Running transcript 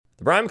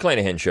The Brian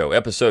McClanahan Show,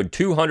 episode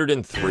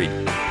 203.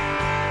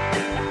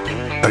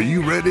 Are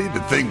you ready to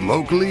think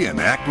locally and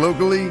act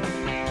locally?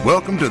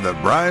 Welcome to the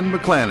Brian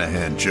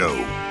McClanahan Show.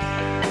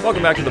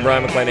 Welcome back to the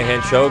Brian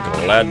McClanahan Show.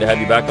 Glad to have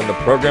you back on the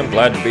program.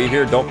 Glad to be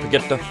here. Don't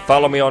forget to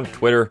follow me on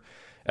Twitter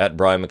at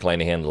Brian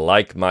McClanahan.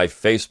 Like my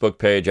Facebook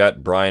page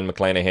at Brian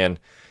McClanahan.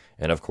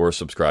 And, of course,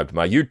 subscribe to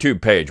my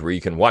YouTube page where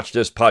you can watch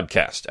this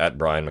podcast at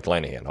Brian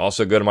McClanahan.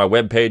 Also, go to my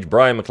webpage,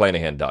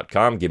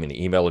 brianmcclanahan.com. Give me an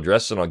email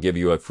address, and I'll give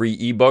you a free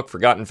ebook,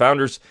 Forgotten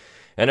Founders,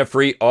 and a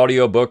free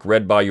audiobook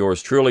read by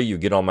yours truly. You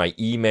get on my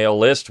email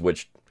list,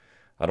 which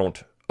I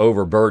don't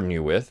overburden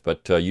you with,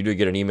 but you do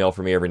get an email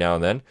from me every now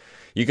and then.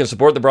 You can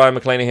support the Brian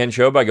McClanahan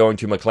Show by going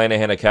to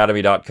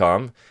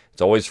mcclanahanacademy.com.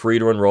 It's always free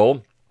to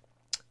enroll.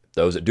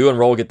 Those that do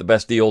enroll get the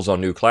best deals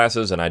on new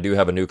classes, and I do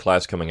have a new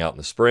class coming out in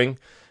the spring.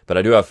 But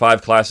I do have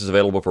 5 classes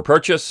available for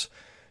purchase.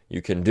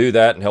 You can do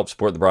that and help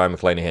support the Brian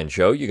McClanahan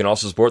Show. You can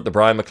also support the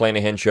Brian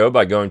McClanahan Show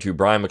by going to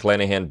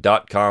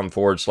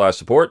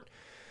brianmcclanahan.com/support.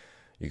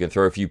 You can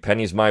throw a few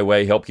pennies my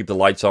way, help keep the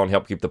lights on,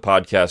 help keep the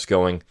podcast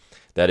going.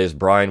 That is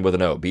Brian with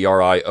an O,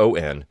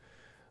 B-R-I-O-N,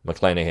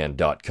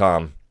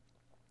 McClanahan.com.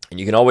 And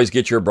you can always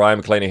get your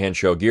Brian McClanahan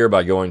Show gear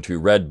by going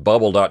to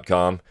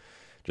redbubble.com.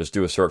 Just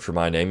do a search for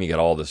my name. You got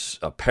all this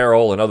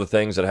apparel and other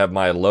things that have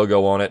my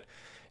logo on it.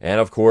 And,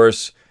 of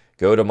course,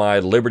 go to my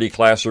Liberty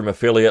Classroom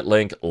affiliate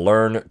link,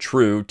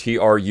 LearnTrue,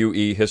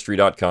 T-R-U-E,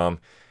 history.com,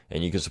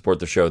 and you can support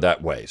the show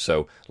that way.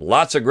 So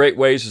lots of great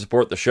ways to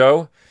support the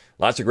show.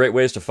 Lots of great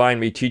ways to find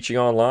me teaching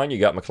online. You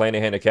got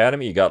McClanahan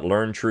Academy. You got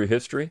Learn True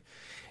History.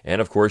 And,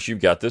 of course,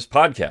 you've got this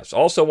podcast.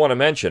 Also want to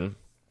mention,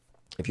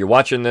 if you're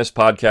watching this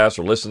podcast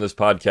or listening to this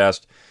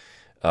podcast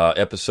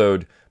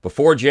episode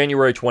before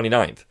January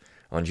 29th,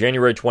 on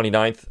January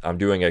 29th, I'm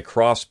doing a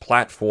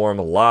cross-platform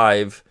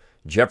live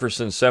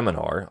Jefferson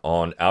seminar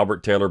on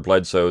Albert Taylor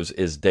Bledsoe's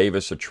Is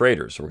Davis a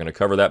Traitor? So we're going to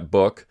cover that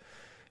book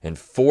in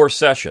 4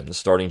 sessions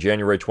starting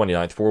January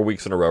 29th, 4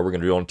 weeks in a row. We're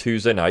going to do it on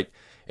Tuesday night,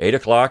 8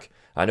 o'clock.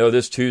 I know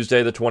this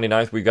Tuesday, the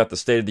 29th, we've got the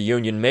State of the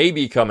Union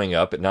maybe coming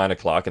up at 9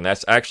 o'clock, and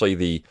that's actually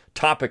the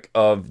topic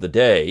of the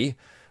day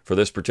for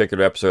this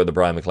particular episode of the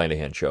Brian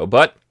McClanahan Show.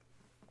 But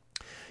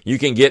you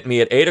can get me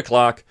at 8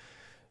 o'clock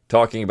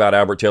talking about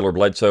Albert Taylor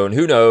Bledsoe, and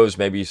who knows,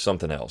 maybe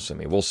something else. I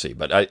mean, we'll see.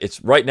 But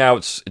right now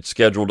it's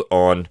scheduled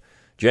on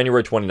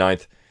January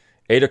 29th,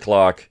 8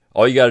 o'clock.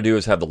 All you got to do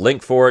is have the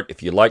link for it.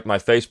 If you like my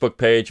Facebook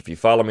page, if you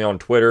follow me on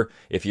Twitter,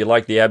 if you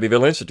like the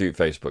Abbeville Institute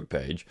Facebook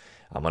page,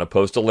 I'm going to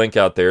post a link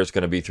out there. It's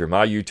going to be through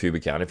my YouTube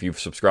account. If you've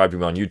subscribed to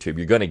me on YouTube,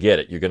 you're going to get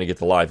it. You're going to get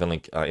the live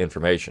link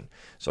information.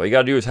 So all you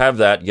got to do is have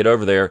that, get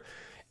over there,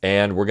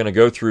 and we're going to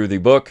go through the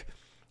book.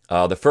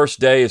 The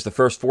first day is the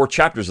first 4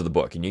 chapters of the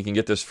book, and you can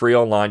get this free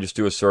online. Just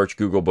do a search,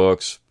 Google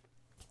Books.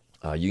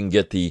 You can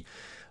get the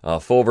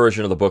full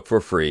version of the book for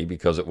free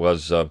because it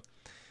was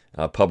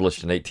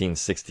published in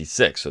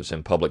 1866, so it's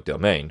in public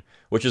domain,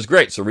 which is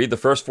great. So read the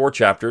first 4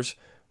 chapters.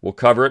 We'll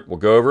cover it. We'll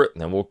go over it,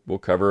 and then we'll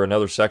cover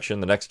another section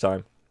the next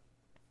time.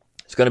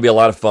 It's going to be a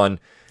lot of fun,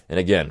 and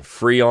again,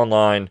 free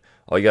online.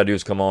 All you got to do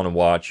is come on and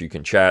watch. You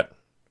can chat.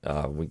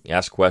 We can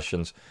ask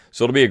questions.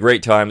 So it'll be a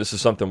great time. This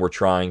is something we're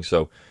trying,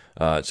 so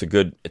it's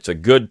a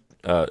good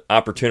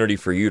opportunity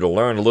for you to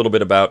learn a little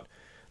bit about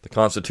the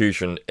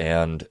Constitution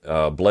and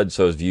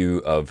Bledsoe's view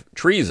of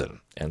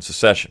treason and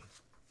secession.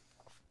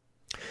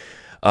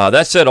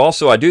 That said,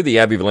 also, I do the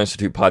Abbeville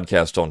Institute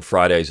podcast on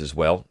Fridays as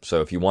well.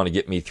 So if you want to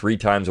get me 3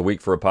 times a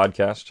week for a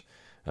podcast,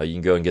 you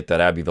can go and get that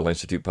Abbeville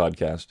Institute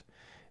podcast.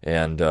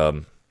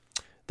 And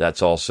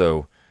that's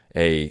also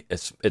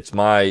it's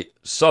my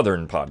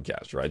southern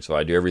podcast, right? So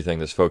I do everything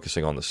that's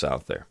focusing on the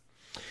South there.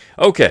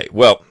 Okay,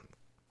 well,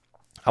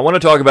 I want to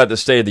talk about the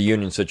State of the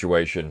Union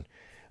situation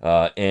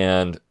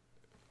and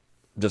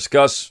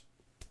discuss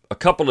a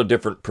couple of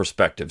different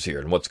perspectives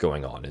here and what's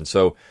going on. And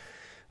so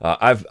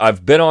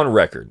I've been on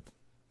record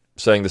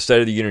saying the State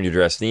of the Union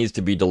address needs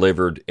to be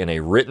delivered in a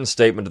written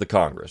statement to the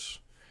Congress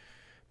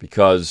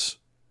because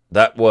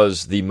that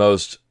was the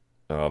most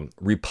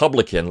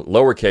Republican,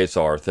 lowercase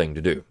r, thing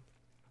to do.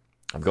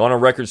 I've gone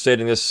on record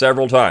stating this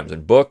several times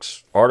in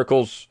books,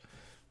 articles.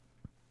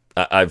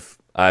 I've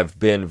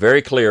been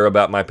very clear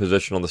about my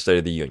position on the State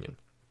of the Union.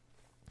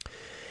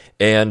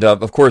 And,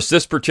 of course,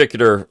 this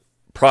particular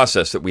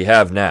process that we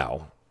have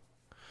now,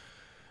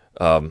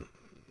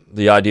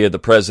 the idea the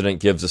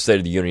president gives the State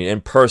of the Union in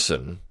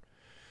person,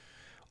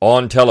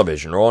 on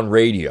television or on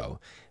radio,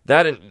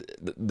 that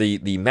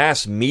the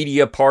mass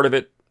media part of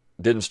it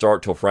didn't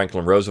start till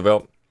Franklin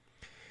Roosevelt.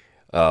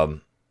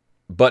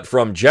 But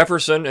from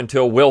Jefferson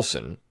until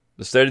Wilson,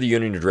 the State of the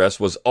Union address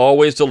was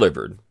always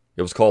delivered.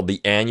 It was called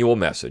the annual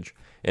message,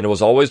 and it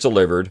was always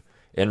delivered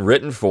in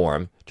written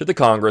form to the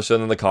Congress,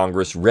 and then the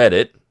Congress read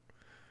it,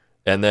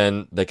 and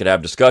then they could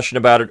have discussion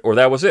about it, or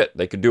that was it.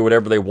 They could do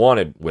whatever they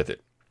wanted with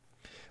it.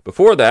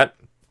 Before that,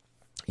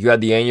 you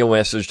had the annual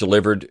message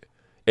delivered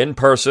in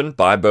person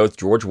by both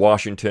George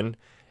Washington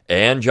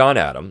and John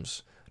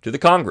Adams to the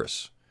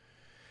Congress.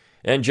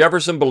 And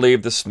Jefferson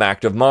believed this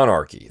smacked of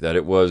monarchy, that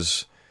it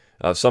was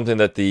something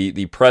that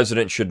the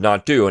president should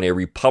not do in a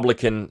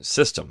republican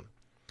system.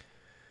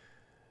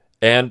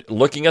 And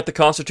looking at the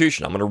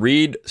Constitution, I'm going to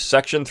read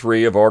Section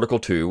 3 of Article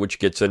 2, which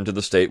gets into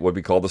the state, what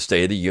we call the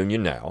State of the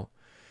Union now,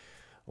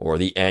 or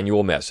the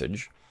annual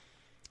message.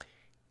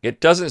 It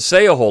doesn't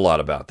say a whole lot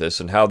about this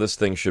and how this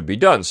thing should be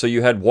done. So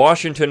you had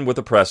Washington with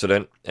a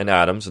precedent and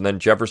Adams, and then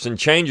Jefferson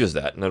changes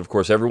that. And then, of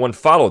course, everyone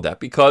followed that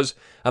because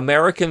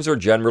Americans are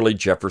generally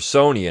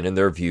Jeffersonian in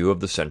their view of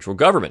the central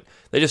government.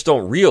 They just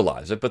don't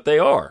realize it, but they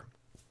are.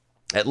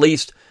 At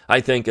least, I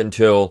think,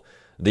 until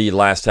the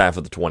last half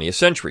of the 20th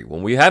century,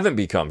 when we haven't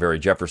become very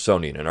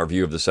Jeffersonian in our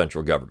view of the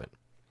central government.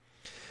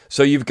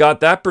 So you've got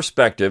that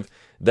perspective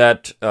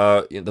that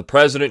the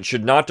president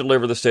should not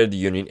deliver the State of the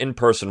Union in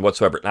person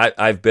whatsoever. And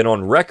I've been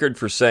on record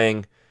for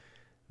saying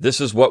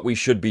this is what we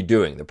should be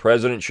doing. The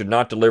president should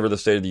not deliver the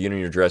State of the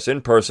Union address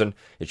in person.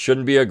 It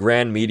shouldn't be a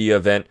grand media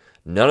event.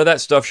 None of that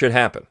stuff should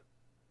happen.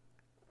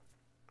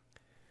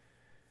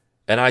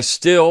 And I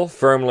still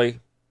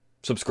firmly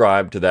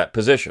subscribe to that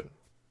position,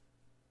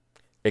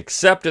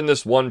 except in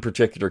this one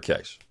particular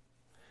case.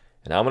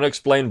 And I'm going to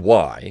explain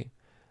why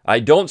I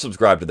don't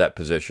subscribe to that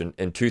position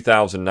in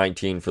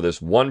 2019 for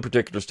this one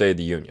particular State of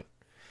the Union.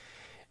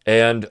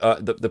 And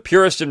the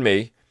purist in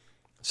me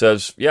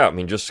says, yeah, I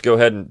mean, just go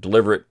ahead and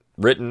deliver it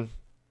written,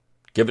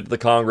 give it to the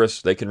Congress,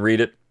 they can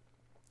read it.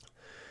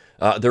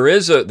 There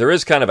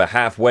is kind of a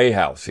halfway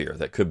house here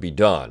that could be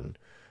done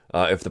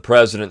if the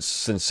president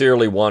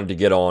sincerely wanted to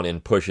get on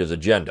and push his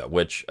agenda,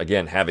 which,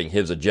 again, having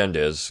his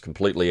agenda is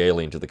completely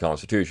alien to the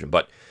Constitution.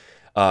 But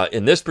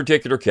in this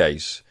particular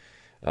case,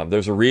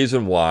 there's a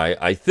reason why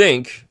I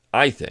think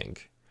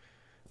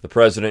the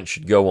president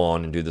should go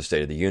on and do the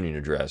State of the Union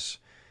address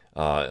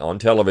on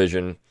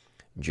television,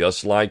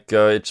 just like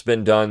it's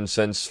been done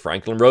since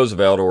Franklin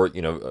Roosevelt, or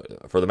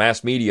for the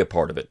mass media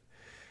part of it,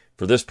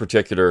 for this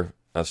particular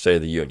State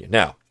of the Union.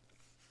 Now,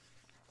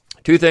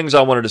 two things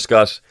I want to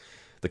discuss: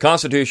 the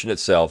Constitution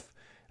itself,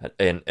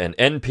 an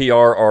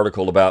NPR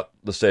article about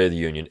the State of the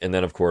Union, and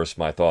then, of course,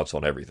 my thoughts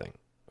on everything.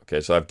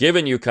 Okay, so I've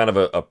given you kind of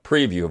a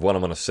preview of what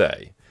I'm going to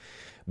say.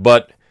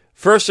 But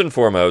first and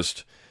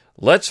foremost,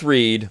 let's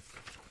read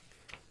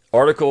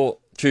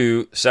Article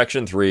 2,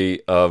 Section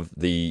 3 of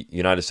the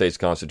United States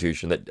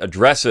Constitution that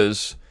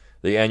addresses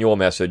the annual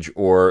message,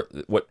 or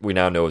what we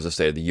now know as the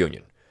State of the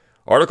Union.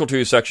 Article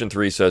 2, Section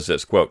 3 says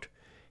this, quote,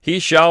 "He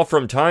shall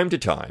from time to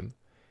time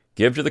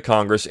give to the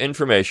Congress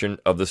information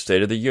of the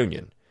State of the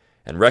Union,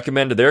 and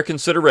recommend to their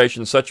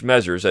consideration such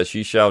measures as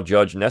he shall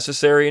judge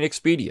necessary and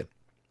expedient.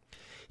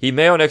 He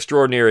may on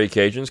extraordinary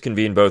occasions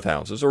convene both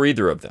houses, or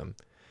either of them,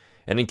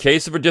 and in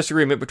case of a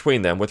disagreement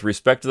between them with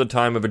respect to the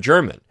time of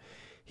adjournment,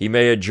 he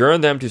may adjourn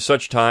them to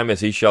such time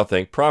as he shall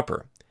think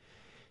proper.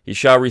 He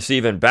shall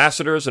receive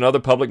ambassadors and other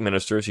public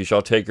ministers. He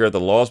shall take care that the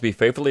laws be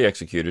faithfully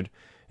executed,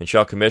 and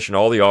shall commission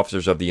all the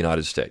officers of the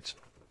United States."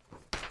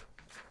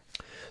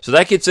 So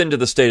that gets into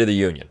the State of the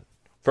Union.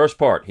 First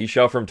part, he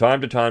shall from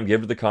time to time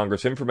give to the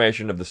Congress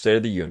information of the State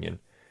of the Union,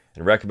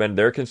 and recommend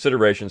their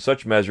consideration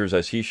such measures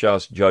as he shall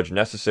judge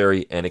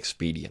necessary and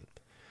expedient.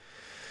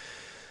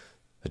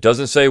 It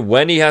doesn't say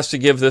when he has to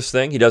give this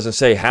thing. He doesn't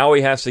say how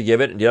he has to give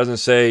it. And he doesn't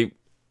say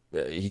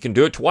he can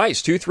do it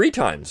twice, 2, 3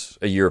 times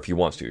a year if he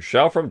wants to.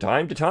 Shall from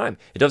time to time.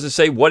 It doesn't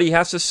say what he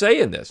has to say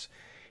in this.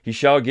 He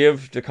shall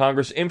give to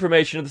Congress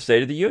information of the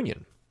State of the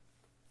Union.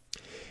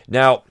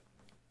 Now,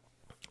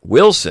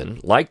 Wilson,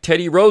 like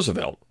Teddy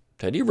Roosevelt,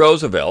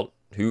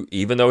 who,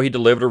 even though he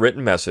delivered a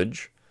written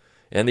message,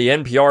 and the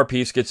NPR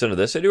piece gets into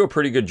this, they do a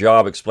pretty good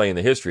job explaining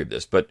the history of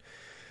this, but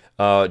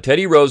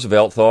Teddy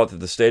Roosevelt thought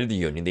that the State of the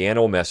Union, the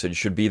annual message,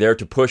 should be there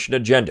to push an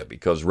agenda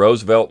because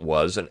Roosevelt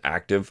was an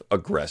active,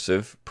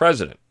 aggressive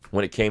president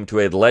when it came to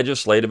a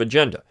legislative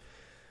agenda.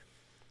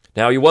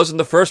 Now, he wasn't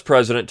the first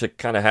president to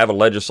kind of have a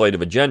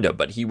legislative agenda,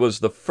 but he was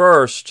the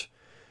first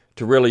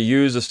to really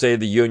use the State of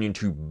the Union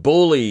to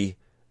bully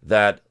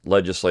that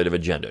legislative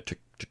agenda, to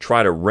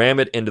try to ram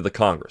it into the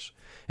Congress.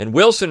 And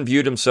Wilson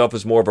viewed himself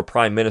as more of a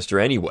prime minister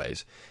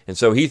anyways, and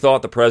so he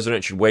thought the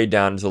president should wade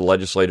down into the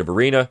legislative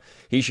arena.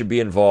 He should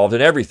be involved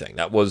in everything.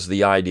 That was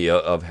the idea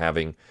of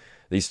having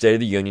the State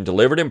of the Union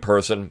delivered in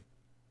person.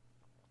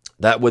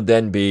 That would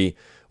then be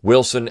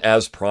Wilson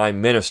as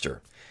prime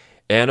minister.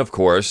 And of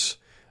course,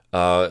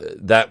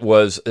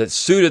 it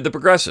suited the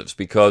progressives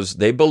because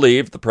they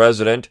believed the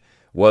president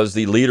was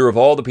the leader of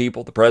all the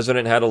people. The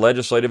president had a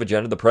legislative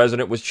agenda. The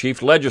president was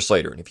chief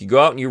legislator. And if you go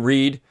out and you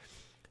read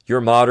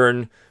your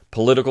modern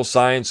political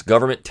science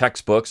government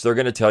textbooks, they're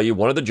going to tell you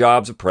one of the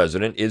jobs of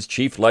president is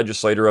chief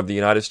legislator of the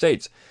United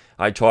States.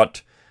 I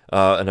taught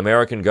an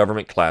American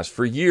government class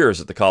for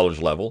years at the college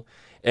level,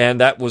 and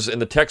that was in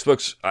the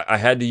textbooks I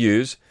had to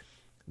use.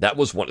 That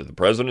was one of the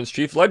president's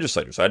chief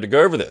legislators. I had to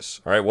go over this.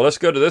 All right, well, let's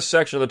go to this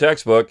section of the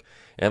textbook,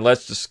 and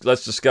let's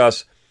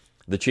discuss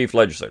the chief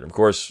legislator. Of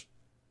course,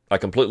 I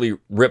completely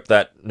ripped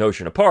that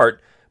notion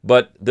apart,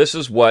 but this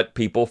is what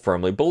people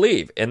firmly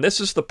believe. And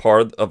this is the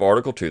part of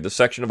Article 2, the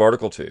section of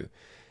Article 2,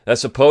 that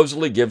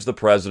supposedly gives the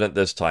president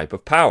this type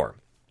of power.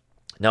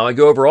 Now, I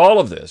go over all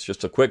of this,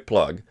 just a quick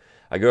plug.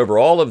 I go over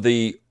all of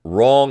the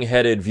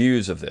wrong-headed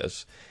views of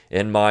this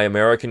in my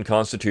American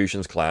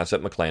Constitutions class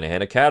at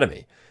McClanahan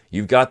Academy.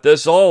 You've got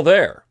this all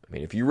there. I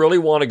mean, if you really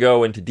want to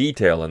go into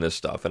detail in this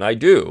stuff, and I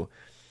do,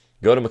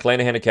 go to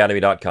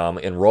McClanahanAcademy.com,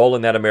 enroll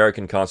in that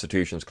American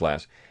Constitutions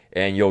class,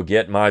 and you'll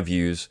get my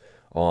views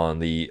on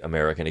the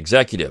American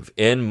executive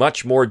in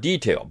much more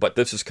detail. But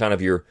this is kind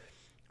of your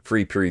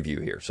free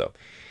preview here. So,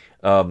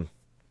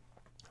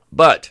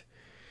 but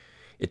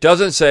it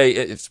doesn't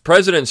say,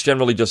 presidents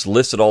generally just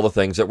listed all the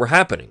things that were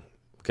happening.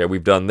 Okay,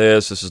 we've done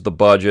this. This is the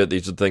budget.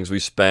 These are the things we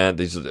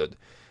spent.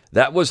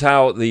 That was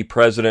how the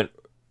president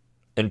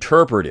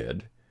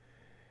interpreted,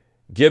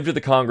 give to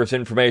the Congress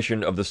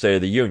information of the State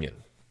of the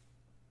Union.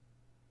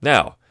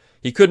 Now,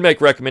 he could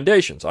make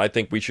recommendations. I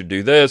think we should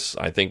do this.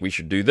 I think we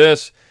should do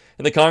this.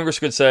 And the Congress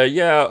could say,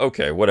 yeah,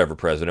 okay, whatever,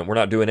 President. We're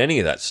not doing any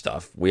of that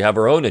stuff. We have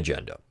our own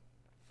agenda.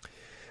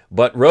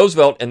 But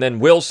Roosevelt and then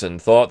Wilson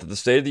thought that the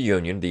State of the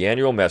Union, the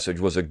annual message,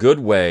 was a good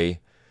way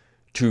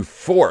to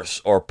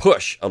force or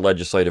push a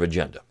legislative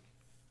agenda.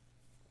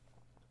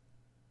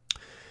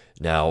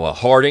 Now,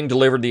 Harding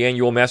delivered the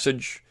annual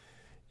message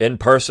in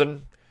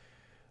person.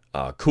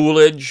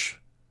 Coolidge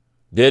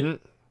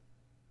didn't.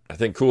 I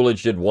think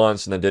Coolidge did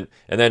once and then didn't.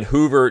 And then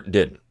Hoover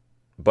didn't.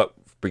 But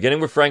beginning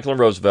with Franklin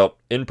Roosevelt,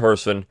 in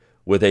person,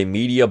 with a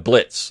media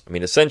blitz. I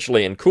mean,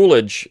 essentially, and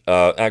Coolidge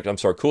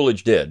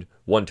did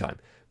one time.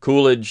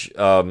 Coolidge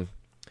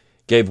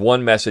gave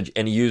one message,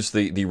 and he used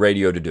the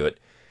radio to do it.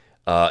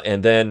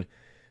 And then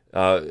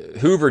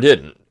Hoover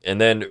didn't. And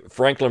then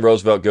Franklin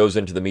Roosevelt goes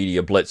into the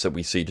media blitz that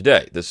we see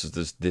today. This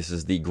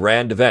is the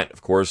grand event.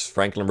 Of course,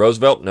 Franklin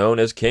Roosevelt, known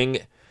as King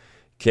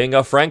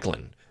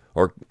Franklin,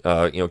 or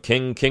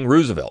King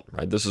Roosevelt.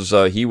 Right? This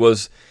is he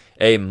was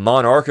a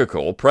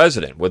monarchical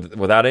president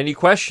without any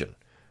question.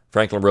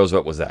 Franklin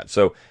Roosevelt was that.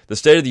 So the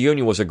State of the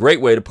Union was a great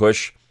way to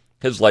push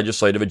his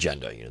legislative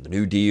agenda. The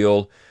New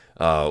Deal,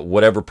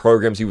 whatever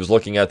programs he was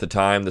looking at the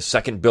time, the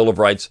Second Bill of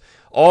Rights,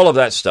 all of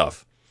that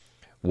stuff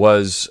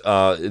was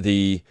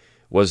the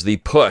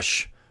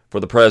push for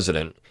the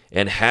president,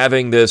 and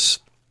having this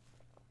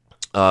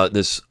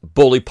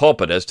bully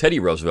pulpit, as Teddy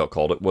Roosevelt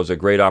called it, was a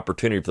great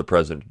opportunity for the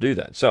president to do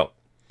that. So,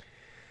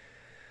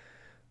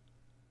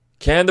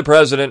 can the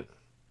president,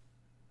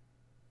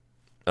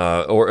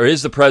 or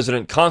is the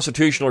president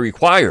constitutionally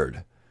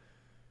required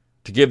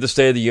to give the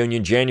State of the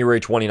Union January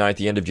 29th,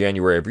 the end of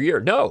January every year?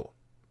 No.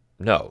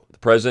 The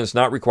president's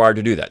not required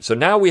to do that. So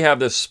now we have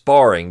this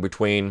sparring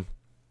between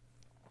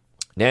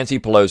Nancy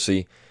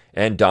Pelosi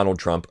and Donald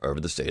Trump over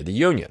the State of the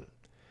Union.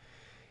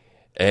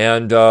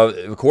 And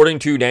according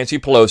to Nancy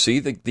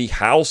Pelosi, the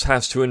House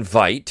has to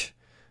invite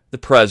the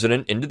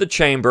president into the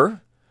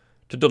chamber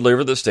to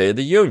deliver the State of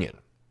the Union.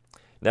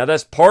 Now,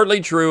 that's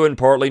partly true and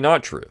partly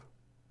not true.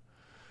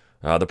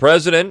 The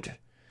president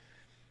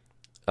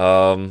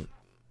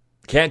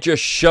can't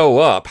just show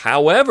up.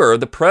 However,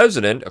 the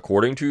president,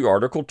 according to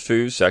Article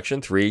 2,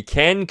 Section 3,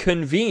 can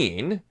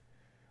convene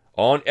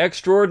on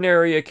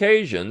extraordinary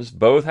occasions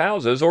both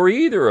houses or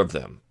either of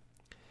them.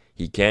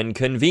 He can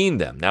convene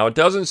them. Now, it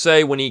doesn't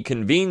say when he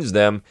convenes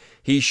them,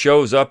 he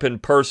shows up in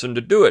person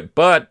to do it.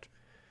 But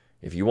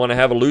if you want to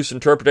have a loose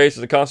interpretation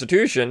of the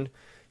Constitution,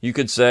 you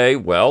could say,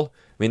 well,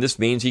 this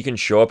means he can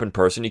show up in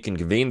person. He can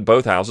convene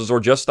both houses or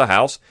just the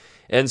House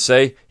and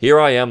say, here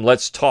I am,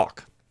 let's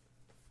talk.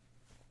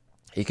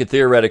 He could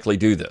theoretically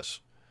do this.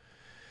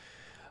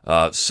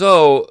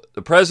 So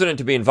the president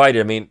to be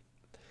invited,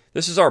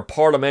 this is our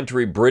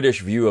parliamentary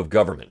British view of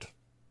government,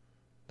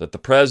 that the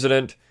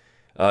president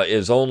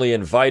is only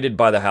invited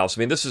by the House.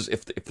 This is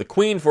if the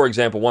Queen, for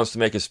example, wants to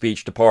make a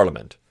speech to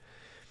Parliament,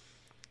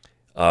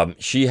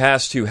 she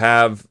has to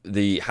have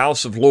the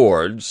House of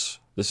Lords.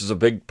 This is a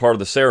big part of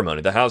the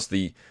ceremony. The House,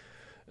 the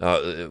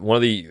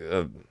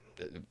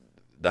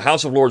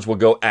House of Lords will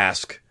go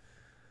ask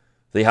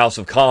the House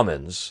of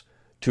Commons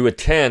to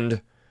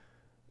attend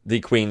the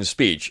Queen's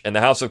speech, and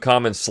the House of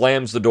Commons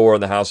slams the door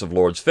in the House of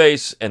Lords'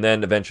 face, and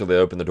then eventually they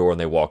open the door and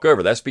they walk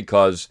over. That's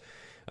because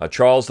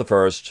Charles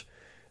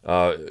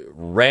I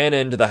ran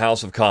into the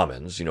House of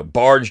Commons,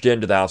 barged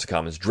into the House of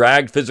Commons,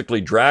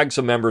 physically dragged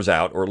some members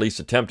out, or at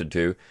least attempted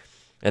to,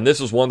 and this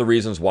was one of the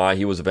reasons why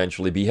he was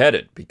eventually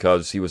beheaded,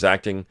 because he was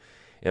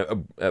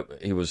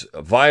he was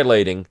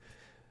violating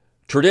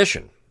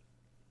tradition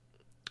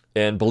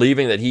and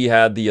believing that he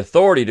had the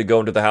authority to go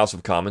into the House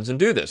of Commons and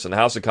do this. And the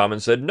House of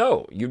Commons said,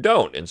 no, you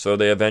don't. And so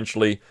they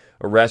eventually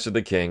arrested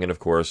the king and, of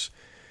course,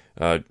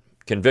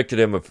 convicted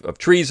him of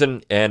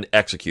treason and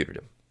executed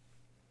him.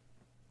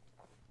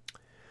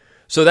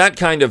 So that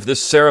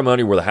this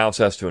ceremony where the House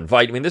has to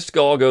invite, this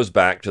all goes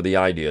back to the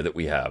idea that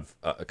we have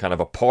a kind of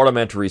a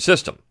parliamentary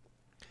system.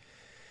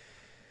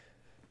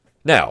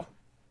 Now,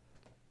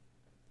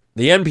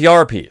 the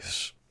NPR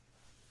piece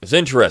is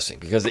interesting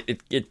because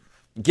it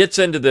gets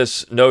into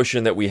this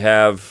notion that we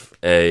have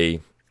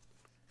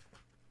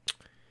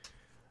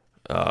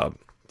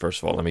first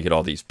of all, let me get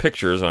all these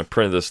pictures, and I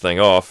printed this thing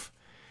off.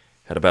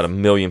 Had about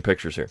 1 million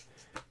pictures here.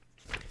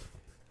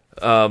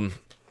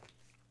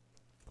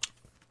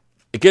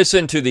 It gets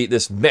into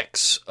this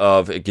mix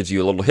of, it gives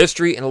you a little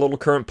history and a little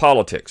current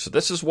politics. So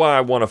this is why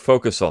I want to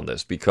focus on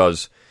this,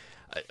 because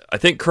I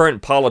think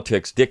current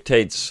politics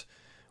dictates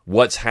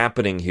what's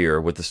happening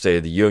here with the State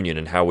of the Union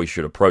and how we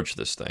should approach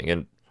this thing.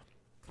 And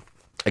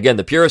again,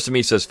 the purist in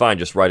me says, fine,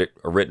 just write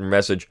a written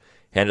message,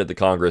 hand it to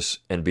Congress,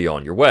 and be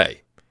on your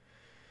way.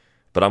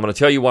 But I'm going to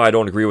tell you why I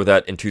don't agree with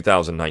that in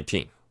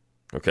 2019.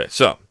 Okay,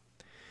 so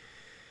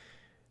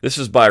this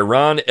is by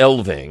Ron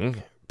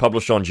Elving,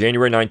 published on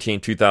January 19,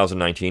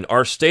 2019.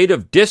 Our state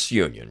of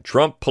disunion.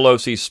 Trump,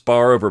 Pelosi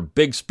spar over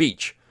big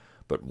speech.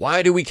 But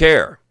why do we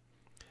care?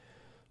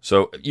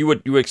 So you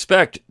would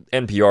expect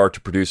NPR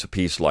to produce a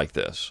piece like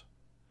this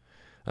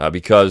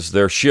because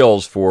they're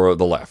shills for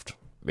the left.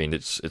 I mean,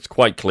 it's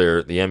quite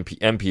clear. The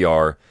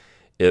NPR,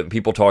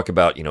 people talk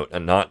about,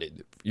 not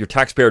your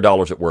taxpayer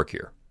dollars at work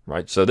here,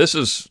 right? So this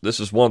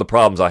is one of the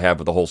problems I have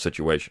with the whole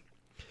situation.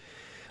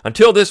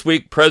 Until this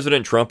week,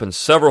 President Trump and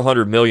several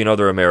hundred million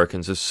other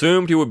Americans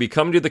assumed he would be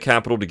coming to the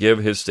Capitol to give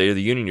his State of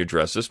the Union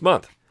address this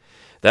month.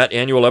 That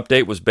annual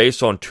update was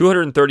based on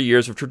 230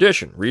 years of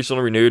tradition,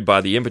 recently renewed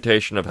by the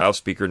invitation of House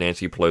Speaker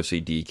Nancy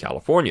Pelosi, D.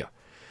 California.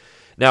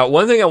 Now,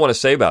 one thing I want to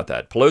say about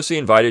that, Pelosi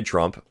invited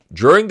Trump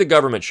during the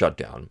government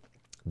shutdown,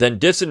 then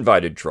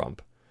disinvited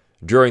Trump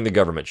during the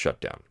government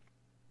shutdown.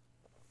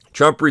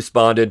 Trump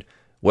responded,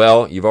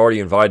 well, you've already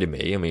invited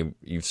me. I mean,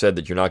 you've said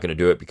that you're not going to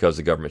do it because of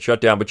the government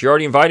shutdown, but you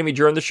already invited me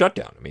during the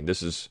shutdown. I mean,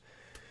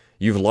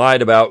 you've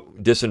lied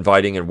about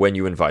disinviting and when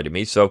you invited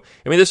me. So,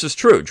 I mean, this is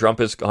true.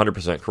 Trump is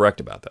 100% correct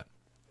about that.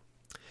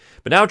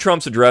 But now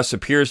Trump's address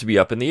appears to be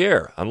up in the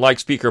air, unlike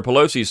Speaker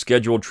Pelosi's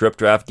scheduled trip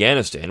to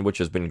Afghanistan, which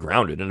has been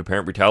grounded in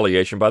apparent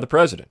retaliation by the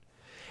president.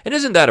 And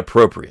isn't that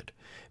appropriate?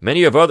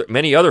 Many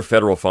other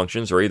federal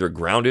functions are either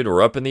grounded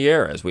or up in the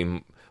air as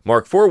we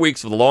mark 4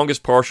 weeks of the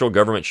longest partial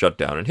government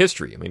shutdown in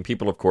history. I mean,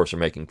 people, of course, are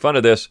making fun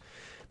of this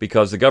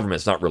because the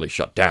government's not really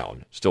shut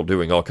down. Still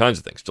doing all kinds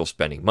of things. Still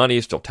spending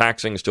money, still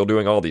taxing, still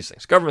doing all these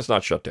things. Government's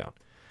not shut down.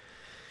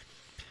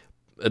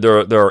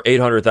 There are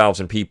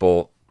 800,000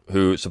 people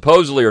who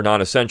supposedly are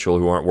non-essential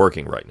who aren't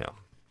working right now.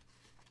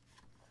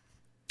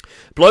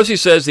 Pelosi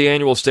says the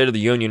annual State of the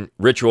Union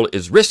ritual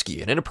is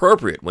risky and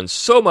inappropriate when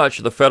so much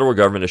of the federal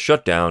government is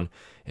shut down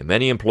and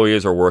many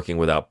employees are working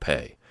without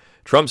pay.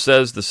 Trump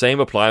says the same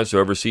applies to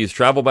overseas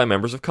travel by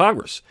members of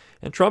Congress,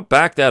 and Trump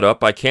backed that up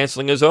by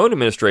canceling his own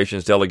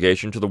administration's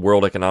delegation to the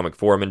World Economic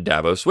Forum in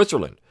Davos,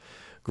 Switzerland,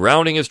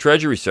 grounding his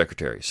Treasury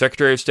Secretary,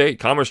 Secretary of State,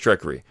 Commerce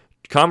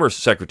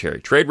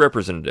Secretary, Trade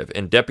Representative,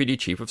 and Deputy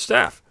Chief of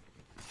Staff.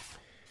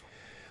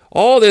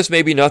 All this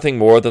may be nothing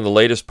more than the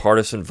latest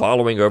partisan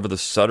volleying over the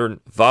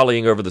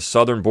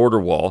southern border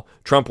wall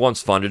Trump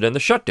once funded in the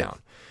shutdown.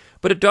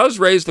 But it does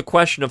raise the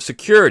question of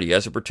security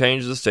as it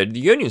pertains to the State of the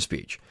Union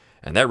speech,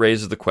 and that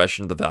raises the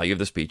question of the value of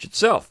the speech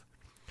itself.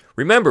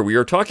 Remember, we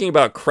are talking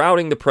about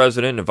crowding the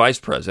president and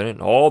vice president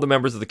and all the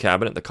members of the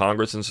cabinet, the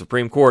Congress, and the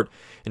Supreme Court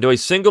into a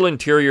single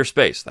interior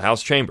space, the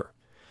House chamber.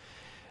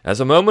 As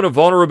a moment of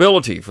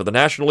vulnerability for the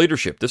national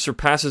leadership, this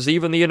surpasses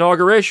even the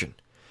inauguration.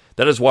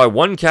 That is why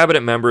one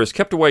cabinet member is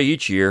kept away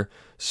each year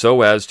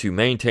so as to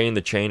maintain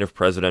the chain of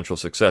presidential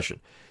succession.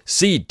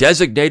 See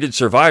Designated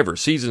Survivor,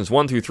 seasons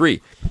 1 through 3.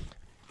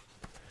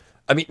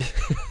 I mean,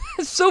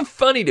 it's so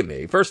funny to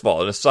me. First of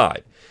all, an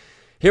aside.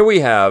 Here we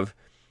have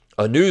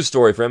a news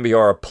story for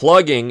NPR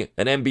plugging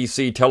an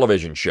NBC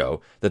television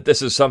show that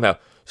this is somehow,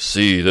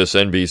 see this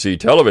NBC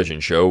television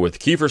show with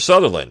Kiefer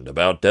Sutherland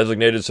about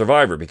Designated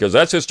Survivor, because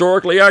that's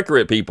historically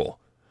accurate, people.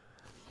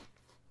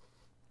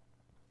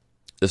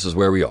 This is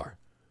where we are,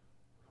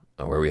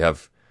 where we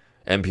have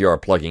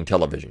NPR plugging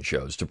television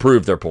shows to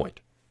prove their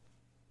point.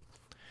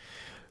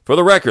 For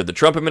the record, the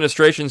Trump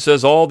administration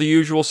says all the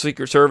usual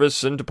Secret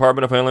Service and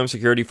Department of Homeland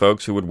Security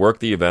folks who would work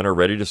the event are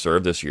ready to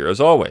serve this year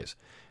as always.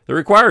 They're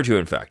required to,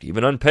 in fact,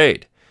 even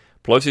unpaid.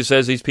 Pelosi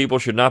says these people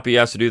should not be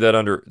asked to do that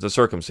under the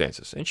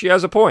circumstances, and she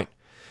has a point.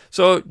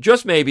 So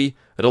just maybe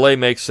a delay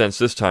makes sense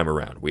this time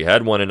around. We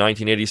had one in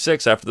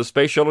 1986 after the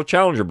Space Shuttle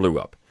Challenger blew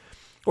up.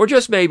 Or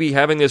just maybe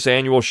having this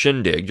annual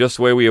shindig, just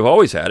the way we have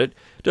always had it,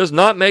 does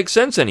not make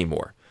sense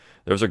anymore.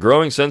 There's a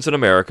growing sense in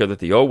America that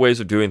the old ways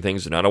of doing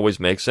things do not always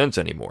make sense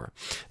anymore.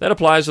 That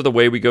applies to the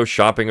way we go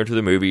shopping or to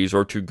the movies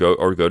or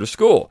go to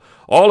school,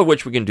 all of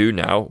which we can do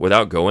now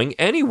without going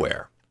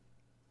anywhere.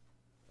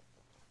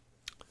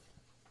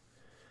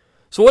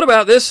 So what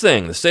about this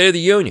thing, the State of the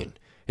Union?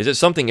 Is it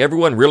something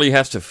everyone really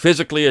has to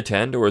physically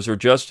attend, or is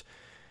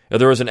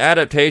there an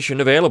adaptation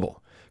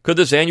available? Could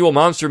this annual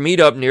monster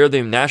meetup near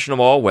the National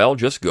Mall, well,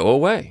 just go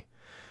away?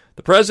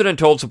 The president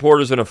told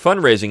supporters in a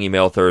fundraising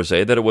email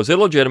Thursday that it was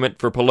illegitimate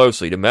for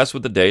Pelosi to mess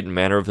with the date and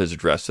manner of his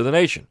address to the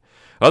nation.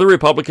 Other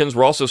Republicans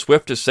were also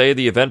swift to say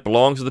the event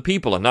belongs to the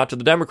people and not to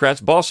the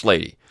Democrats' boss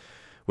lady,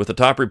 with the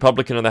top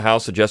Republican in the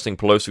House suggesting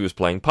Pelosi was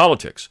playing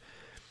politics.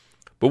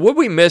 But would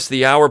we miss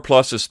the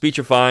hour-plus of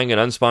speechifying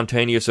and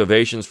unspontaneous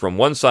ovations from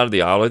one side of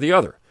the aisle or the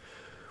other?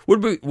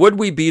 Would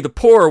we be the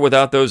poorer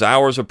without those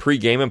hours of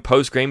pre-game and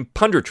post-game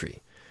punditry?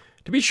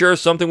 To be sure,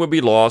 something would be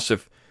lost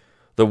if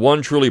the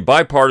one truly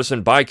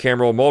bipartisan,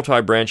 bicameral,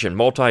 multi-branch, and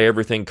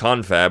multi-everything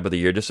confab of the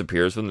year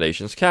disappears from the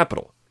nation's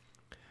capital.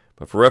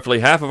 But for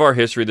roughly half of our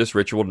history, this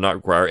ritual did not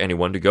require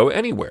anyone to go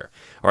anywhere.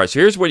 All right, so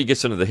here's where he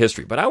gets into the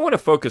history. But I want to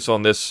focus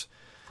on this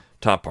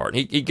top part.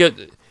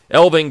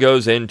 Elving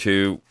goes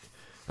into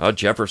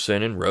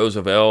Jefferson and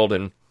Roosevelt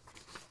and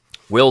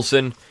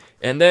Wilson,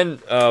 and then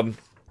I'm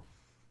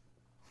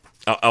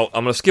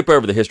going to skip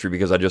over the history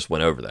because I just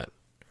went over that.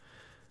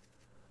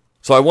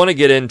 So I want to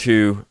get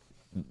into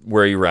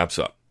where he wraps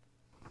up.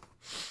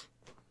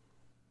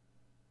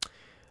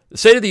 The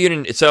State of the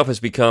Union itself has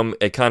become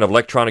a kind of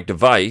electronic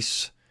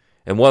device,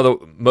 and one of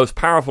the most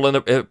powerful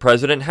the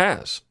president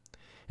has.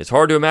 It's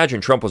hard to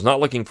imagine Trump was not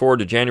looking forward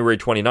to January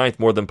 29th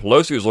more than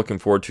Pelosi was looking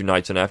forward to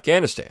nights in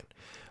Afghanistan.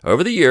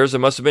 Over the years, there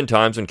must have been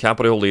times when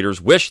Capitol Hill leaders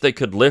wished they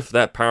could lift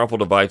that powerful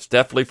device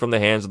deftly from the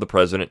hands of the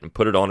president and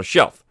put it on a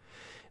shelf.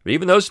 But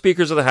even those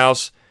speakers of the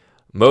House,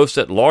 most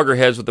at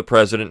loggerheads with the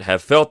president,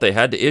 have felt they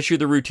had to issue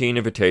the routine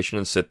invitation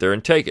and sit there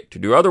and take it. To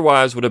do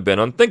otherwise would have been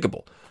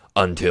unthinkable.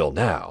 Until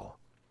now.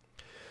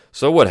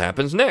 So what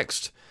happens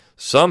next?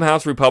 Some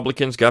House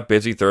Republicans got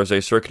busy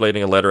Thursday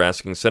circulating a letter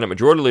asking Senate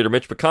Majority Leader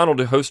Mitch McConnell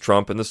to host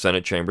Trump in the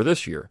Senate chamber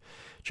this year.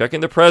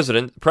 Checking the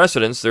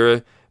precedents,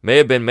 there may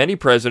have been many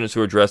presidents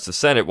who addressed the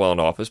Senate while in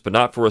office, but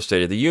not for a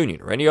State of the Union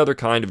or any other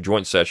kind of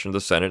joint session of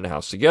the Senate and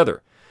House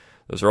together.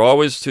 Those are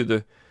always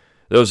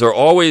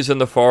in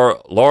the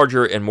far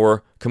larger and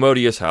more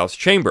commodious House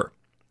chamber.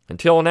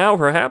 Until now,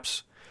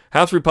 perhaps,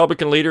 House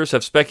Republican leaders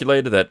have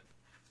speculated that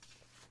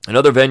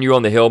another venue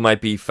on the Hill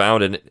might be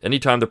found at any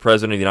time the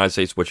President of the United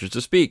States wishes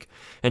to speak.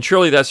 And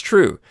surely that's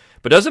true.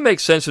 But does it make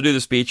sense to do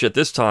the speech at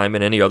this time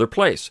in any other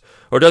place?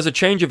 Or does a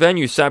change of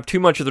venue sap too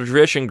much of the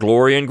tradition,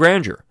 glory, and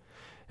grandeur?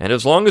 And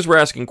as long as we're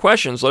asking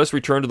questions, let us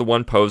return to the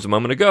one posed a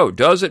moment ago.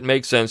 Does it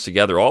make sense to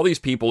gather all these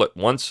people at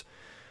once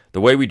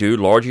the way we do,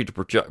 largely to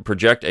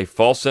project a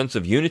false sense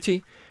of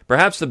unity?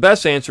 Perhaps the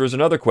best answer is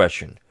another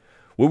question.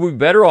 Would we be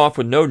better off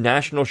with no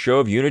national show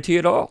of unity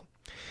at all?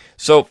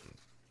 So,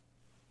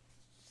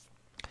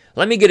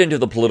 let me get into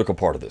the political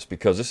part of this,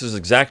 because this is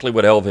exactly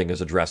what Elving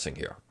is addressing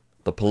here.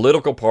 The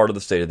political part of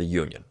the State of the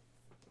Union.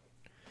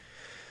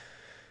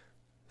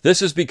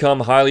 This has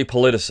become highly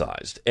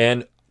politicized,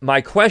 and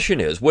my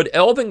question is, would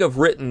Elving have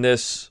written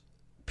this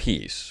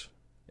piece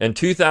in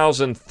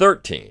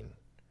 2013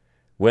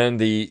 when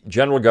the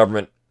general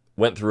government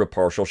went through a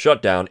partial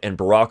shutdown and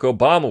Barack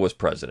Obama was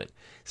president?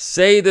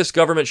 Say this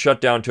government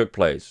shutdown took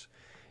place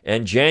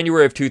in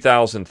January of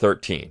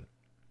 2013.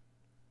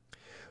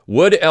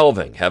 Would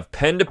Elving have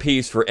penned a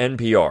piece for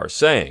NPR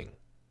saying,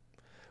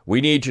 we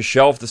need to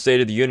shelf the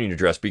State of the Union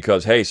address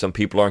because, hey, some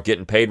people aren't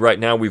getting paid right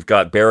now. We've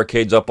got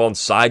barricades up on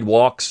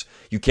sidewalks.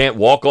 You can't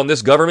walk on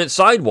this government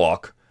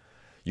sidewalk.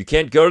 You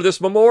can't go to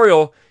this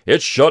memorial.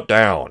 It's shut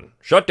down.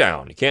 Shut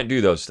down. You can't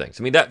do those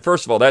things. I mean, that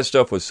first of all, that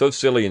stuff was so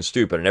silly and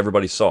stupid, and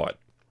everybody saw it.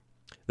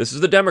 This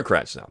is the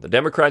Democrats now. The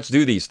Democrats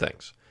do these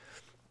things.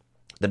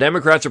 The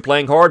Democrats are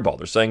playing hardball.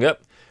 They're saying,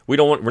 we're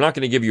not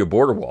going to give you a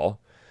border wall,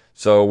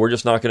 so we're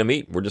just not going to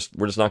meet. We're just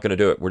not going to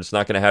do it. We're just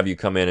not going to have you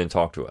come in and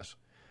talk to us.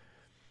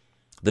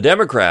 The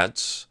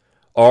Democrats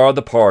are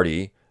the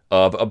party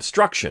of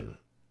obstruction.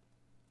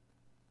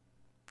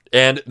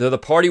 And they're the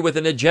party with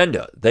an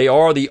agenda. They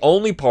are the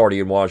only party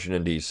in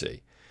Washington,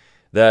 D.C.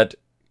 that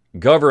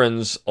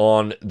governs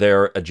on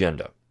their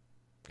agenda.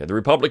 Okay, the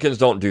Republicans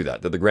don't do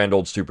that. They're the grand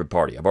old stupid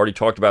party. I've already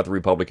talked about the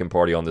Republican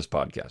Party on this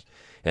podcast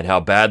and how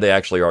bad they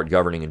actually are at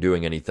governing and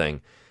doing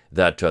anything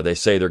that they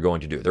say they're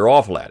going to do. They're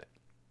awful at it.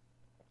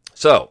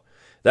 So,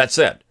 that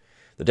said,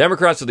 the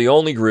Democrats are the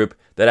only group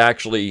that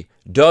actually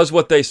does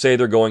what they say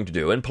they're going to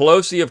do. And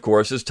Pelosi, of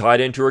course, is tied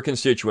into her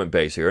constituent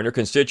base here. And her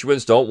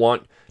constituents don't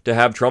want to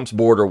have Trump's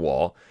border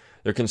wall.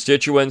 Their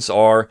constituents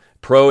are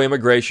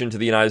pro-immigration to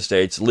the United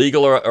States,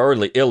 legal or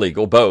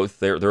illegal, both.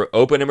 They're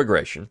open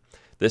immigration.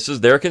 This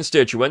is their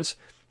constituents,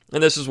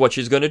 and this is what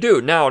she's going to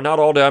do. Now, not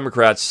all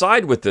Democrats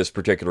side with this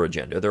particular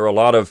agenda. There are a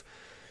lot of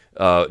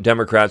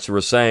Democrats who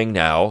are saying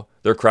now,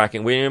 they're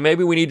cracking,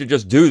 maybe we need to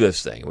just do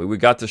this thing. We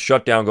got this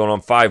shutdown going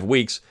on 5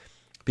 weeks.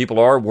 People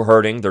are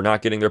hurting. They're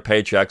not getting their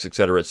paychecks, et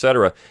cetera, et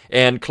cetera.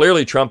 And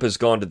clearly Trump has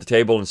gone to the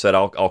table and said,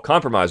 I'll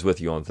compromise with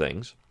you on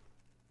things.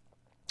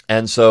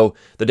 And so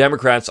the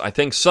Democrats, I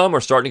think some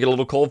are starting to get a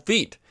little cold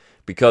feet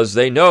because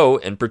they know,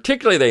 and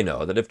particularly they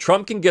know, that if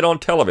Trump can get on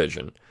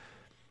television,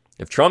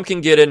 if Trump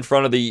can get in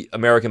front of the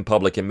American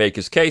public and make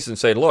his case and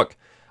say, look,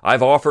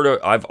 I've offered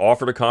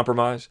a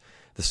compromise.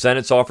 The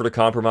Senate's offered a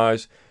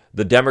compromise.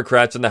 The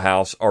Democrats in the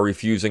House are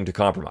refusing to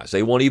compromise.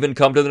 They won't even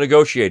come to the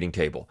negotiating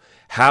table.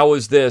 How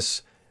is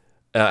this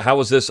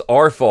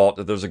our fault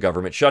that there's a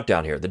government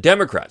shutdown here? The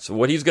Democrats. So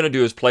what he's going to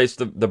do is place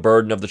the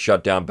burden of the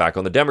shutdown back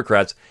on the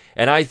Democrats.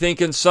 And I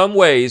think in some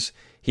ways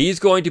he's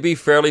going to be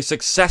fairly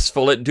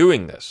successful at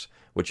doing this,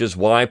 which is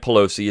why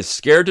Pelosi is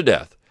scared to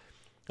death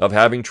of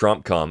having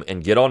Trump come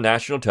and get on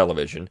national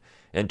television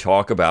and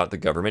talk about the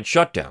government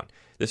shutdown.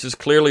 This is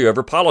clearly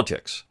over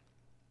politics.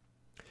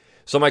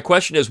 So my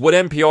question is, would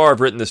NPR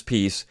have written this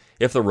piece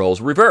if the roles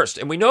were reversed?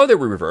 And we know they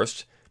were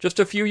reversed just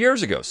a few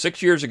years ago.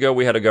 6 years ago,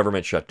 we had a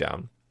government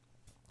shutdown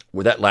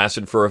where that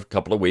lasted for a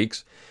couple of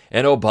weeks.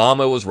 And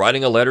Obama was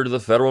writing a letter to the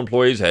federal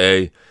employees,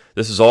 hey,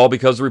 this is all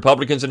because the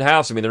Republicans in the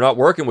House, they're not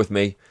working with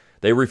me.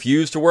 They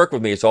refuse to work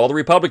with me. It's all the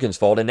Republicans'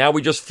 fault. And now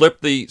we just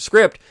flipped the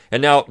script.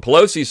 And now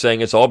Pelosi's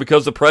saying it's all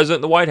because the president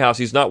in the White House,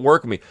 he's not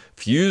working with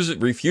me,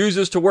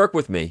 refuses to work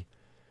with me.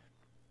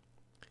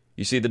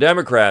 You see, the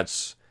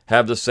Democrats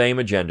have the same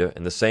agenda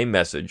and the same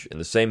message and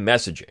the same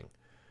messaging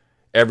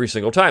every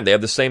single time. They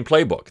have the same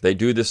playbook. They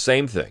do the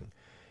same thing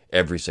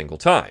every single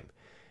time.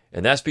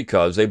 And that's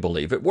because they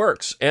believe it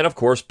works. And of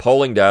course,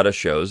 polling data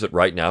shows that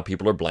right now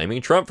people are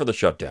blaming Trump for the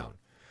shutdown.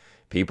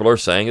 People are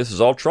saying this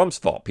is all Trump's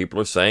fault. People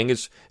are saying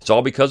it's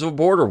all because of a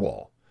border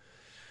wall.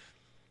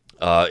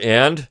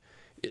 And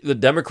the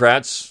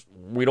Democrats,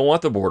 we don't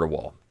want the border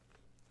wall.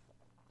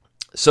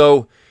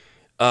 So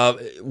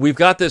we've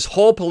got this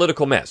whole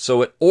political mess.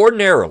 So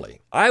ordinarily,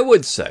 I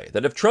would say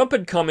that if Trump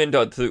had come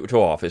into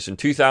office in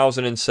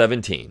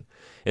 2017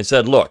 and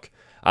said, look,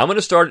 I'm going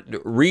to start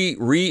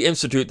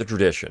reinstitute the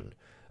tradition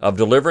of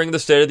delivering the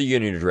State of the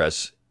Union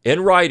address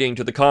in writing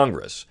to the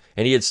Congress,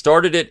 and he had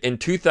started it in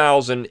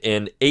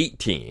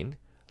 2018,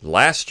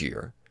 last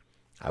year,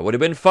 I would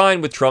have been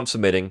fine with Trump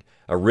submitting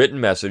a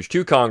written message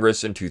to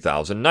Congress in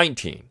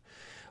 2019.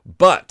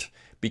 But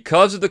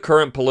because of the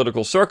current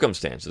political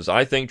circumstances,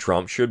 I think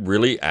Trump should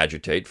really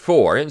agitate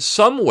for, in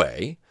some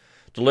way,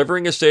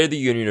 delivering a State of the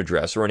Union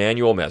address or an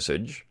annual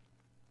message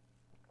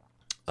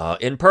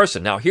in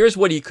person. Now, here's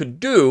what he could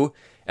do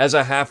as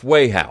a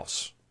halfway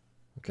house.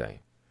 Okay,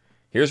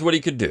 here's what he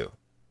could do.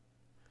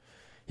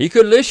 He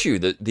could issue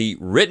the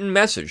written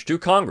message to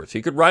Congress.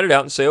 He could write it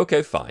out and say,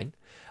 okay, fine,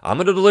 I'm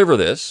going to deliver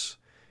this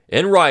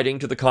in writing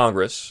to the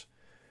Congress,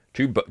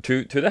 to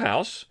the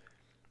House,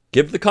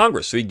 give to the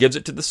Congress. So he gives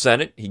it to the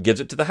Senate, he gives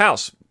it to the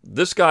House.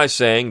 This guy's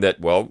saying that,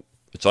 well,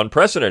 it's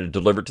unprecedented to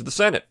deliver it to the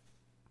Senate.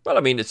 Well,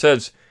 I mean, it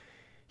says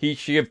he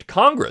should give to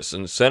Congress,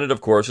 and the Senate, of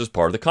course, is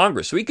part of the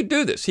Congress. So he could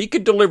do this. He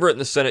could deliver it in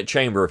the Senate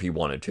chamber if he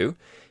wanted to.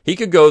 He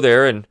could go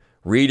there and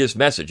read his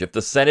message if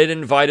the Senate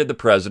invited the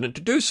president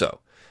to do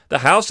so. The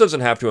House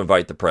doesn't have to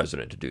invite the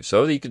president to do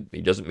so. He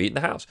doesn't meet in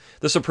the House.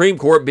 The Supreme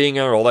Court being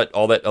there, all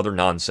that other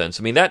nonsense.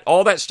 I mean,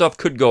 all that stuff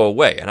could go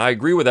away, and I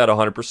agree with that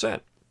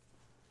 100%.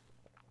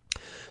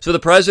 So the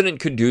president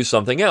could do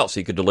something else.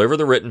 He could deliver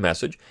the written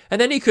message, and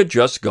then he could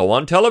just go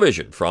on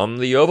television from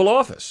the Oval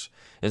Office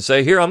and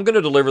say, here, I'm going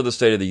to deliver the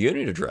State of the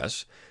Union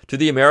address to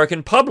the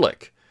American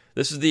public.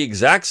 This is the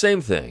exact same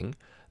thing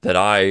that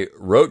I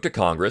wrote to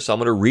Congress. I'm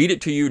going to read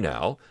it to you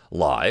now,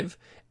 live,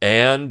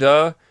 and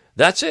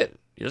that's it.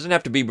 It doesn't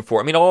have to be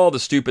before. I mean, all the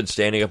stupid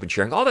standing up and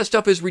cheering, all that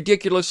stuff is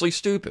ridiculously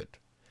stupid.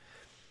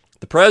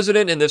 The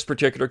president in this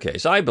particular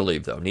case, I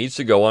believe, though, needs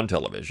to go on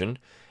television,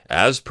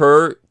 as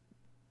per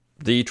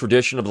the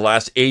tradition of the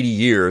last 80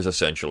 years,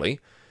 essentially,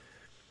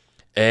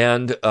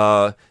 and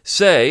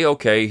say,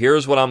 okay,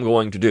 here's what I'm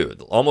going to do.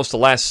 Almost the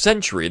last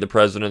century, the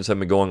presidents have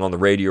been going on the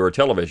radio or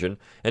television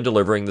and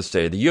delivering the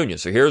State of the Union.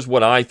 So here's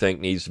what I think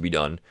needs to be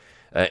done,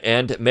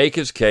 and make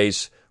his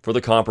case for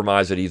the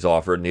compromise that he's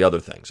offered and the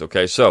other things.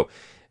 Okay, so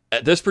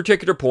at this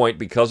particular point,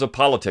 because of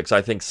politics,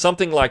 I think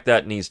something like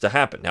that needs to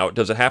happen. Now,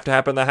 does it have to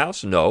happen in the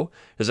House? No.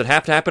 Does it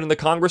have to happen in the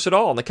Congress at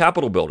all, in the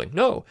Capitol building?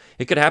 No.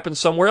 It could happen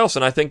somewhere else,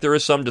 and I think there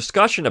is some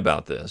discussion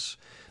about this.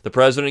 The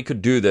president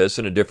could do this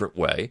in a different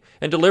way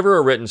and deliver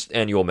a written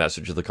annual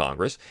message to the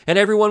Congress, and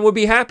everyone would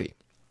be happy.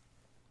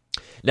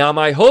 Now,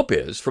 my hope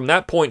is, from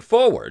that point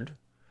forward,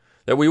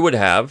 that we would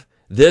have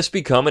this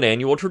become an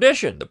annual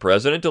tradition. The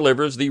president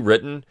delivers the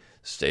written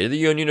State of the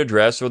Union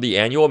address or the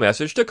annual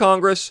message to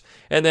Congress,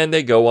 and then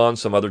they go on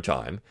some other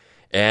time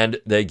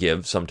and they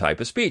give some type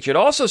of speech. It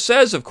also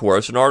says, of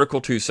course, in Article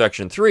 2,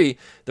 Section 3,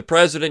 the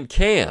president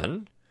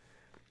can,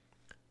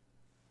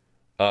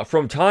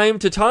 from time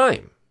to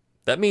time,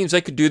 that means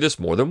they could do this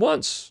more than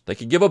once. They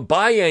could give a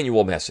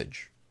biannual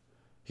message.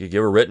 You could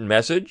give a written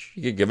message,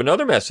 you could give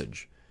another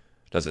message.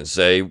 It doesn't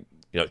say,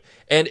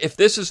 and if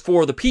this is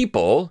for the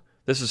people,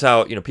 this is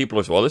how, people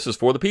are, well, this is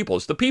for the people.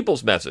 It's the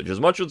people's message as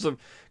much as the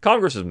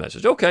Congress's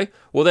message. Okay,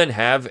 well then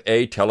have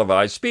a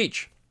televised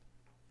speech.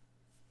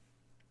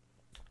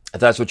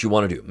 If that's what you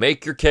want to do.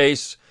 Make your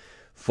case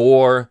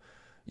for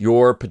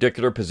your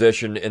particular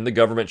position in the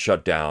government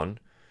shutdown.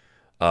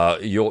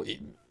 You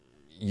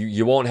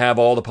won't have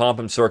all the pomp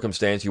and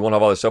circumstance. You won't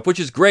have all this stuff, which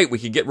is great. We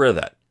could get rid of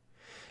that.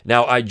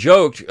 Now, I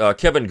joked,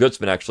 Kevin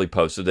Gutzman actually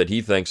posted that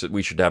he thinks that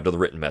we should have the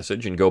written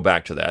message and go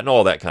back to that and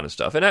all that kind of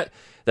stuff. And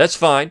that's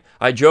fine.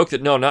 I joked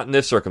that, no, not in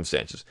this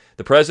circumstances.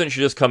 The president should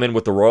just come in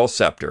with the royal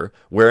scepter,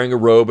 wearing a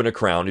robe and a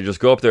crown, and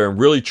just go up there and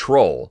really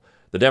troll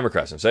the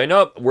Democrats and say,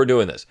 nope, we're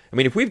doing this. I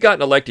mean, if we've got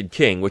an elected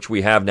king, which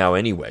we have now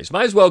anyways,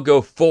 might as well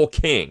go full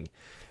king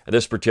in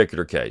this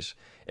particular case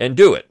and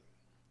do it.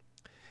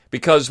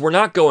 Because we're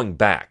not going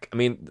back. I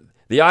mean,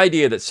 the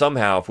idea that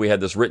somehow if we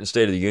had this written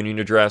State of the Union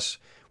address,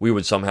 we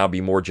would somehow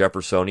be more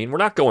Jeffersonian. We're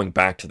not going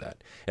back to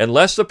that.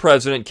 Unless the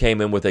president came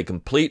in with a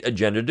complete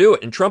agenda to do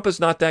it. And Trump is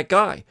not that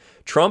guy.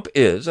 Trump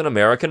is an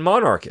American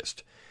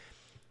monarchist.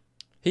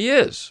 He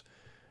is.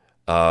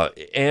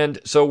 And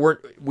so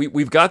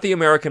we've got the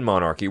American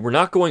monarchy. We're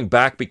not going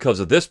back because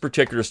of this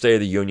particular State of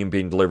the Union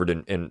being delivered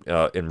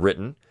in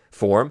written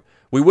form.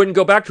 We wouldn't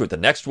go back to it. The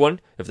next one,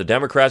 if the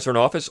Democrats are in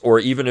office, or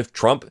even if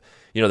Trump,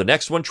 the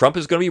next one, Trump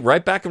is going to be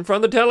right back in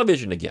front of the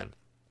television again.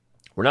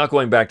 We're not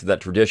going back to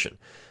that tradition.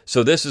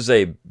 So this is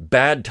a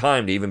bad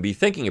time to even be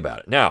thinking about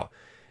it. Now,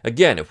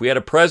 again, if we had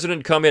a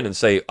president come in and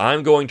say,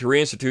 I'm going to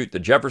reinstitute the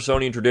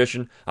Jeffersonian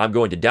tradition, I'm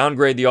going to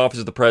downgrade the office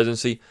of the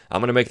presidency,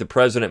 I'm going to make the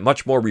president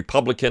much more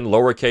Republican,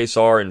 lowercase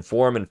r, in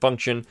form and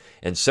function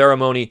and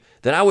ceremony,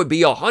 then I would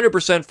be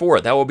 100% for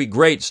it. That would be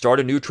great. Start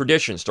a new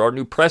tradition, start a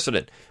new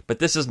precedent. But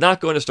this is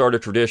not going to start a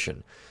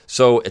tradition.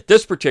 So at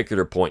this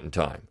particular point in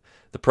time,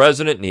 the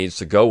president needs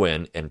to go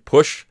in and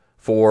push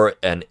for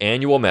an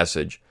annual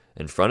message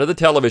in front of the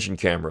television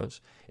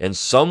cameras in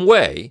some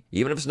way,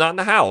 even if it's not in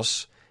the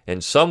House, in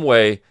some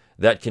way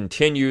that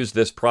continues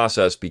this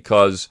process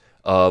because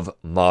of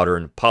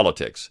modern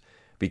politics.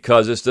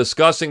 Because it's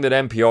disgusting that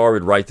NPR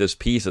would write this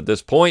piece at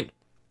this point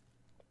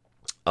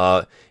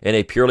in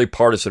a purely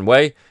partisan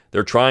way.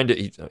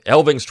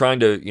 Elving's trying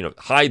to,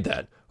 hide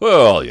that.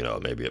 Well,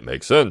 maybe it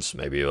makes sense.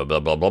 Maybe blah,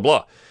 blah, blah,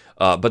 blah.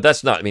 But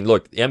that's not,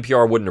 look,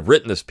 NPR wouldn't have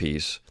written this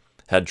piece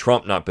had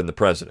Trump not been the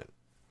president.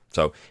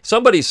 So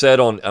somebody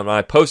said and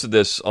I posted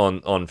this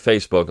on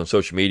Facebook, on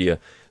social media,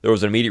 there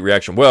was an immediate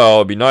reaction. Well,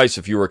 it'd be nice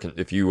if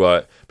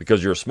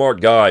because you're a smart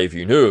guy, if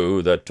you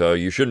knew that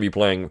you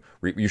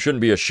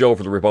shouldn't be a shill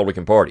for the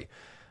Republican Party.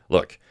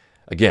 Look,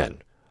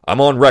 again, I'm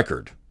on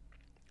record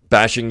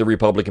bashing the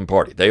Republican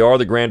Party. They are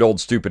the grand old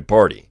stupid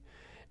party.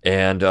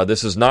 And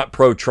this is not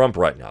pro-Trump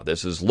right now.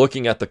 This is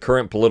looking at the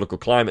current political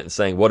climate and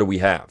saying, what do we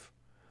have?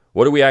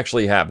 What do we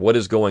actually have? What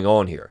is going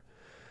on here?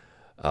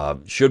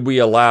 Should we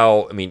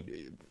allow,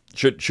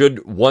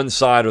 should one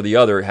side or the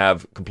other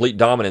have complete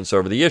dominance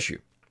over the issue?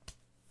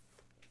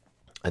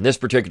 In this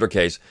particular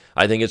case,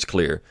 I think it's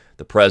clear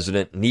the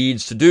president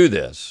needs to do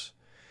this.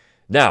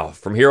 Now,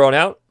 from here on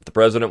out, if the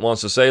president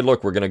wants to say,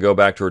 look, we're going to go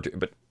back to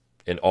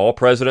and all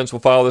presidents will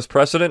follow this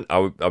precedent,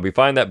 I'll be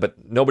fine with that, but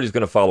nobody's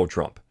going to follow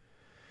Trump.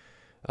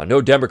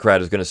 No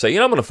Democrat is going to say,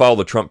 I'm going to follow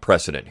the Trump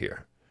precedent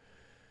here.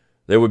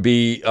 They would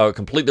be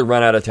completely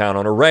run out of town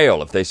on a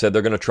rail if they said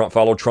they're going to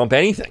follow Trump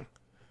anything.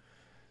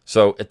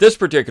 So at this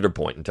particular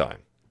point in time,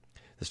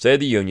 the State of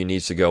the Union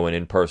needs to go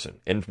in person,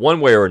 in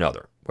one way or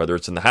another, whether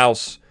it's in the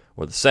House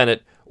or the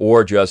Senate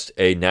or just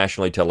a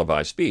nationally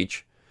televised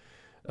speech,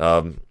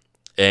 and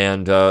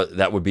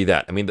that would be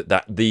that.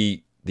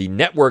 The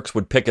networks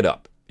would pick it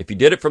up. If you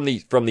did it from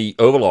the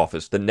Oval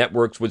Office, the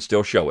networks would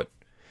still show it.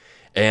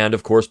 And,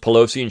 of course,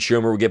 Pelosi and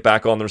Schumer would get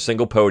back on their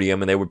single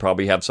podium, and they would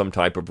probably have some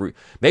type of...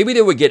 Maybe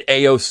they would get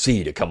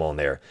AOC to come on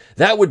there.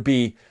 That would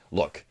be...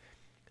 Look,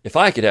 if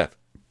I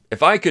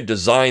could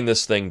design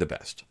this thing the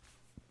best,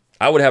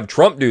 I would have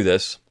Trump do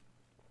this.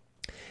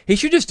 He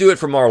should just do it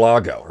from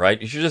Mar-a-Lago,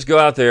 right? He should just go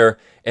out there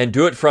and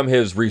do it from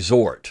his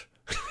resort.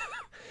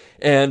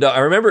 And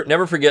I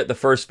never forget the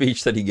first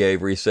speech that he gave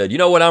where he said, you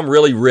know what, I'm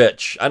really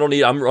rich.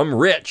 I'm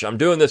rich. I'm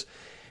doing this.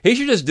 He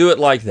should just do it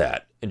like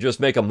that and just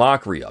make a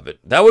mockery of it.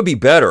 That would be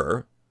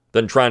better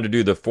than trying to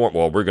do the form.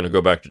 Well, we're going to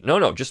go back to...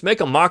 No, just make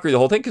a mockery of the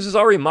whole thing because it's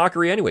already a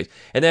mockery anyways.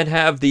 And then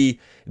have the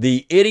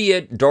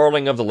idiot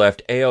darling of the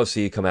left,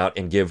 AOC, come out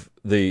and give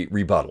the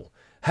rebuttal.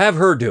 Have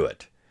her do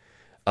it.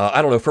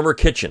 I don't know, from her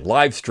kitchen,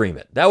 live stream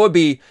it. That would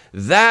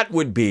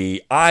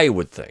be, I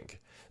would think,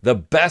 the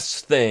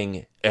best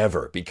thing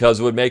ever because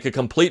it would make a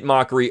complete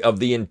mockery of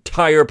the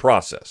entire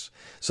process.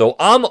 So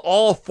I'm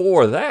all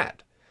for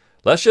that.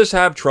 Let's just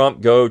have Trump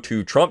go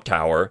to Trump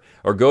Tower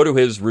or go to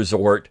his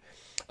resort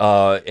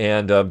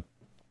and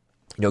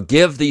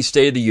give the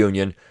State of the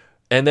Union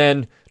and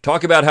then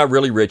talk about how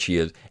really rich he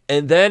is,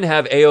 and then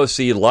have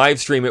AOC live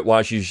stream it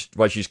while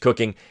she's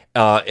cooking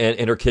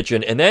in her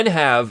kitchen, and then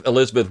have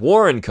Elizabeth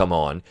Warren come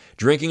on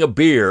drinking a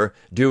beer,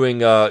 doing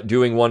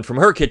one from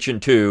her kitchen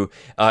too,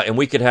 and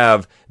we could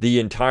have the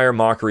entire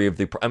mockery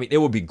of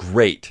it would be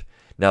great.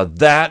 Now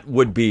that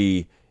would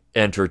be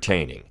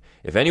entertaining.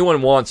 If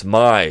anyone wants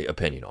my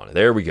opinion on it,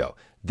 there we go.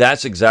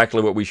 That's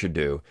exactly what we should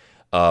do.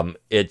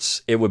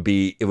 It would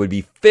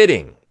be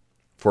fitting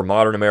for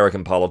modern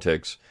American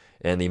politics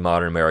and the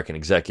modern American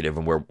executive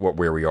and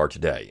where we are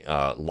today.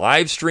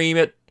 Live stream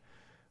it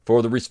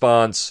for the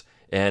response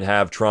and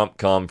have Trump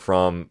come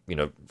from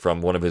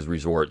one of his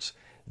resorts.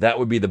 That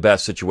would be the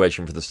best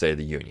situation for the State of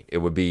the Union. It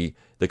would be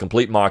the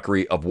complete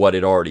mockery of what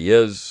it already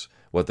is,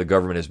 what the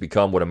government has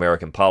become, what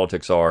American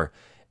politics are,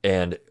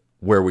 and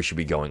where we should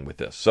be going with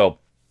this. So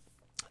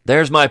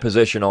there's my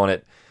position on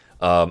it.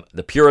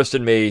 The purist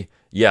in me,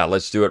 yeah,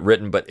 let's do it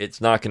written, but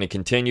it's not going to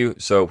continue.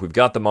 So if we've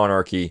got the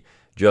monarchy,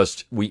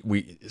 just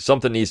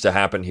something needs to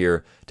happen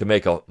here to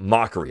make a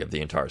mockery of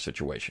the entire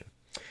situation.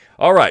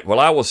 All right, well,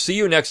 I will see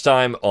you next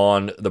time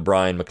on the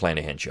Brian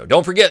McClanahan Show.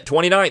 Don't forget,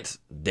 29th,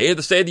 Day of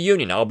the State of the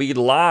Union. I'll be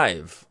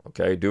live,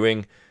 okay,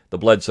 doing the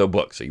Bledsoe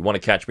book. So you want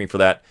to catch me for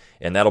that,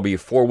 and that'll be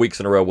 4 weeks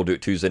in a row. We'll do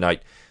it Tuesday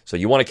night. So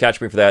you want to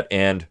catch me for that,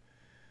 and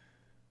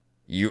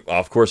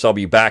of course, I'll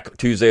be back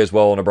Tuesday as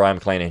well on the Brian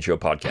McClanahan Show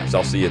podcast.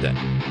 I'll see you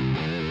then.